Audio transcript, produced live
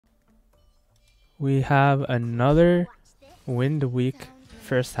We have another wind week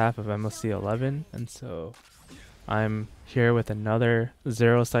first half of MoC 11, and so I'm here with another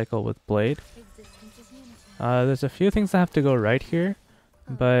 0 cycle with Blade. There's a few things that have to go right here,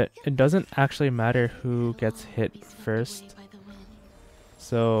 but it doesn't actually matter who gets hit first.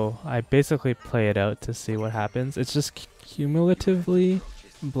 So I basically play it out to see what happens. It's just cumulatively,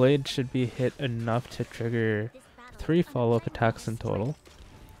 Blade should be hit enough to trigger 3 follow-up attacks in total.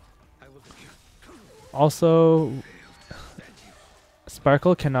 Also,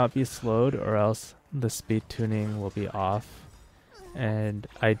 Sparkle cannot be slowed or else the speed tuning will be off. And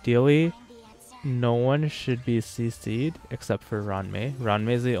ideally, no one should be CC'd except for Ranmei.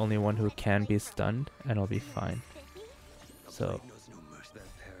 Ranmei is the only one who can be stunned and it'll be fine. So,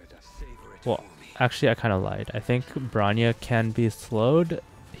 well, actually I kind of lied. I think Bronya can be slowed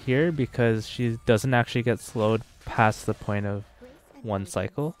here because she doesn't actually get slowed past the point of 1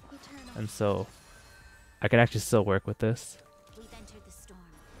 cycle. And so, I can actually still work with this.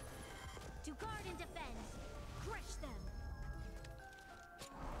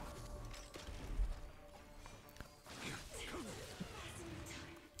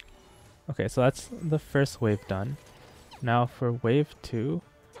 Okay, so that's the first wave done. Now for wave 2,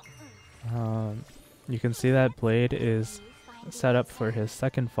 you can see that Blade is set up for his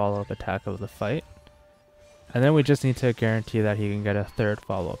second follow-up attack of the fight. And then we just need to guarantee that he can get a third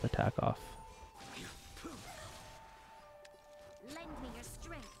follow-up attack off.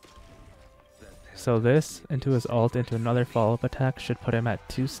 So this into his ult into another follow-up attack should put him at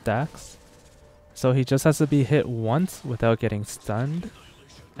 2 stacks. So he just has to be hit once without getting stunned.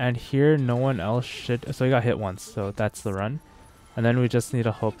 And here no one else should, so he got hit once, so that's the run. And then we just need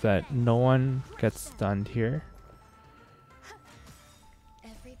to hope that no one gets stunned here.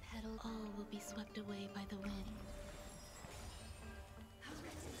 Every petal all will be swept away by the wind.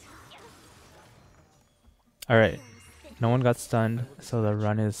 Alright, no one got stunned, so the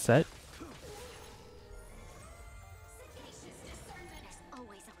run is set.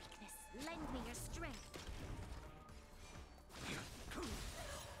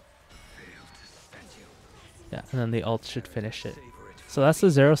 Yeah, and then the ult should finish it. So that's the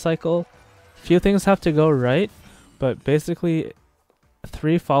 0 cycle. Few things have to go right, but basically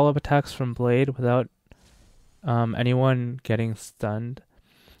 3 follow-up attacks from Blade without anyone getting stunned.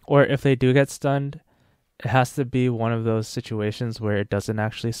 Or if they do get stunned, it has to be one of those situations where it doesn't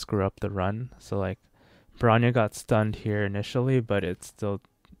actually screw up the run. So like Bronya got stunned here initially, but it still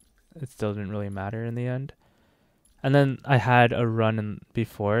didn't really matter in the end. And then I had a run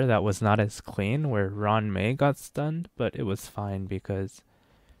before that was not as clean where Ranmei got stunned, but it was fine because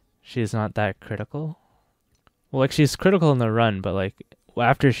she's not that critical. Well, like she's critical in the run, but like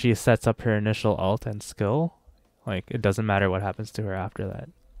after she sets up her initial ult and skill, like it doesn't matter what happens to her after that.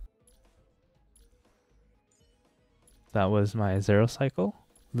 That was my 0 cycle.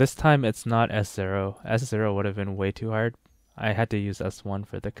 This time it's not S0. S0 would have been way too hard. I had to use S1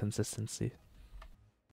 for the consistency.